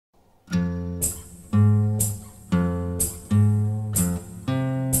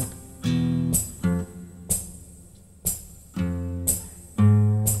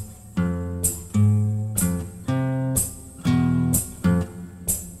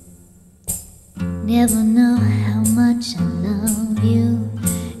Never know how much I love you,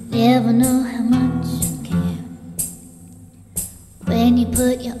 never know how much I care. When you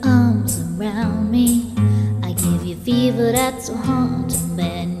put your arms around me, I give you fever that's so hard to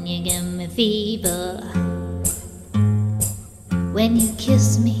bear. You give me fever when you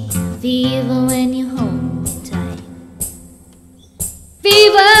kiss me, fever when you hold me tight.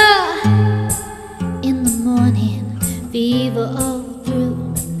 Fever in the morning, fever all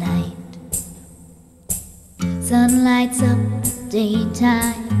through the night. Sun lights up the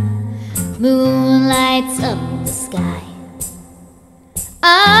daytime, moon lights up the sky.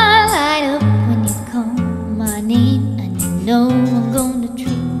 I light up when you call my name, and you know I'm gonna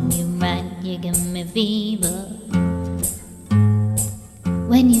treat you right. You give me fever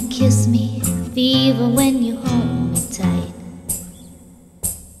when you kiss me, fever when you hold me tight.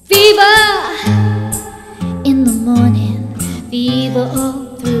 Fever in the morning, fever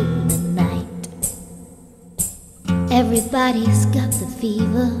all through the night. Everybody's got the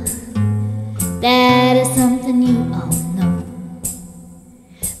fever, that is something you all know.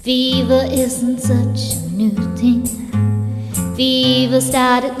 Fever isn't such a new thing, fever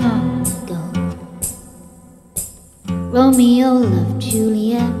started long ago. Romeo loved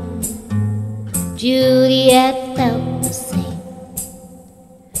Juliet, Juliet felt the same.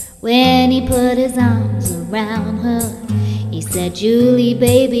 When he put his arms around her, he said, Julie,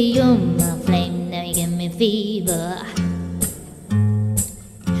 baby, you're my flame. Now you give me fever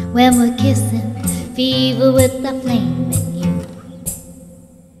when we're kissing, fever with the flame in you.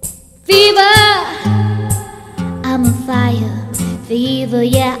 Fever, I'm a fire, fever,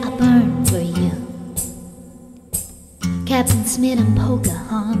 yeah, I burn for you. Captain Smith and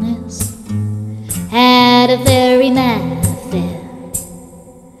Pocahontas had a very mad affair.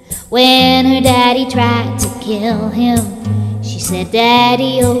 When her daddy tried to kill him, she said,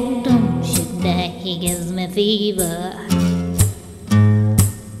 Daddy, oh, don't you dare. He gives me fever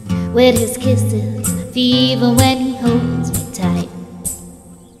with his kisses, fever when he holds me tight.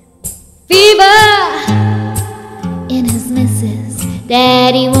 Fever in his missus,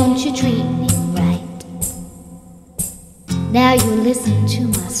 Daddy, won't you treat him right? Now you listen to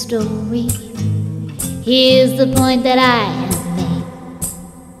my story, here's the point that I have made.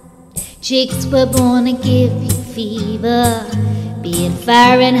 Chicks were born to give you fever, be it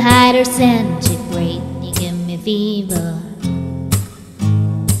Fahrenheit or centigrade. You give me fever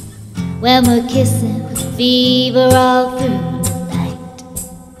when we're kissing, fever all through the night.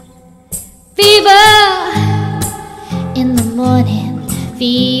 Fever in the morning,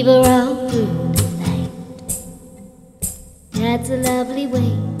 fever all through the night. That's a lovely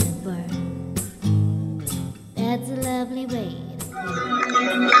way to burn, that's a lovely way to burn.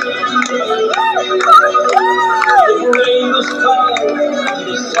 The rain is falling,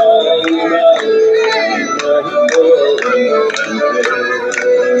 the sun is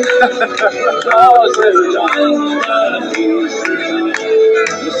flowers every time that you see.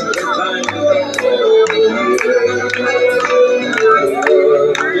 It's the time to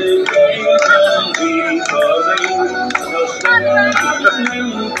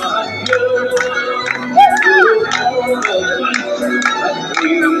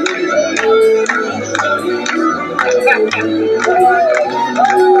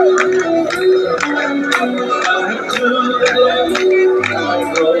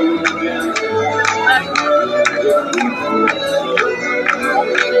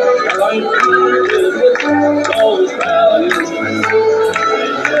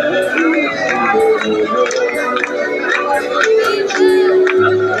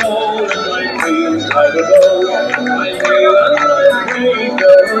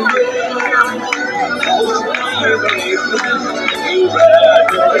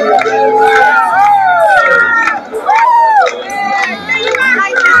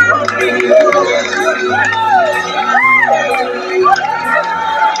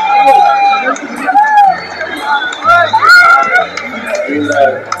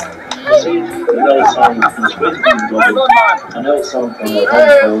another song from our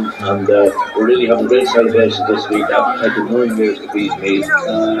hometown, and we're really having a great celebration this week after taking 9 years to beat me.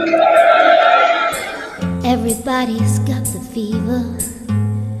 Everybody's got the fever,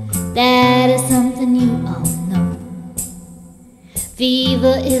 that is something you all know.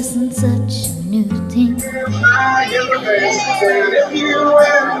 Fever isn't such a new thing. My yellow vest, if you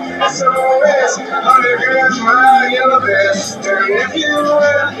wear SOS, 100 grams, my yellow vest, if you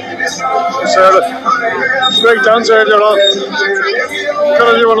wear SOS, 100 grams. Break down, sir, you're on. Can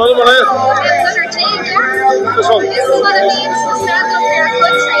I do another one here? This one. This is what it means to stand up for your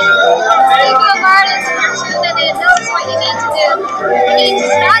country. You feel hard into your truth and it knows what you need to do. You need to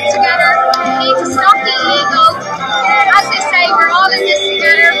stand together. You need to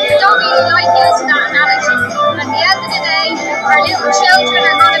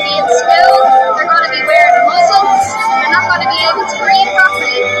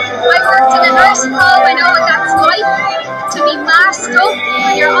Mexico, I know what that's like to be masked up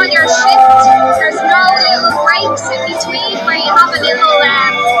when you're on your shift. There's no little breaks in between where you have a little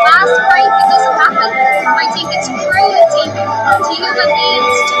mask break. It doesn't happen. I think it's cruelty to human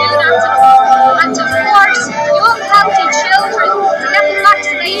beings to do that to them. And to force young, healthy children to get the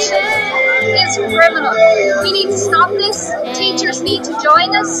vaccination is criminal. We need to stop this. Teachers need to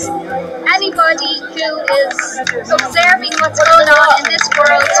join us. Anybody who is observing what's going on in this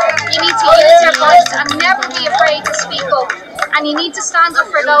world, you need to use your voice and never be afraid to speak up. And you need to stand up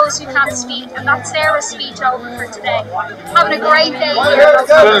for those who can't speak. And that's Sarah's speech over for today. Having a great day here.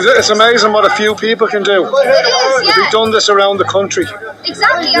 It's amazing what a few people can do. It is, yeah. We've done this around the country.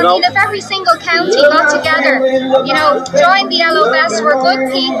 Exactly. I mean, if every single county got together, you know, join the LOS, we're good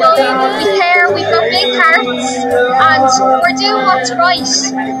people, we care, we've got big hearts, and we're doing what's right.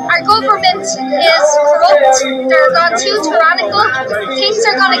 Our government is corrupt, they're gone too tyrannical, things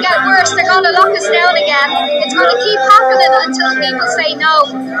are going to get worse, they're going to lock us down again. It's going to keep happening until people say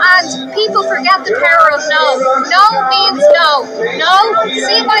no, and people forget the power of no. No means no. No,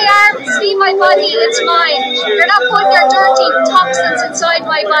 see my arm, see my body, it's mine. You're not putting your dirty toxins inside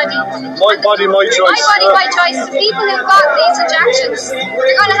my body. My body, my choice. My body, my choice. The people who've got these injections,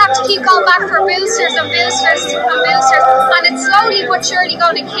 they're going to have to keep going back for boosters and boosters and boosters, and it's slowly but surely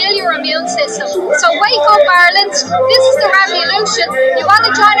going to kill your immune system. So wake up, Ireland. This is the revolution. You want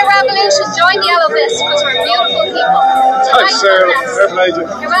to join a revolution, join the LOS, because we're beautiful people. Thanks, Sarah. Fair play to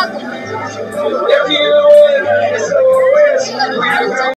you. You're welcome.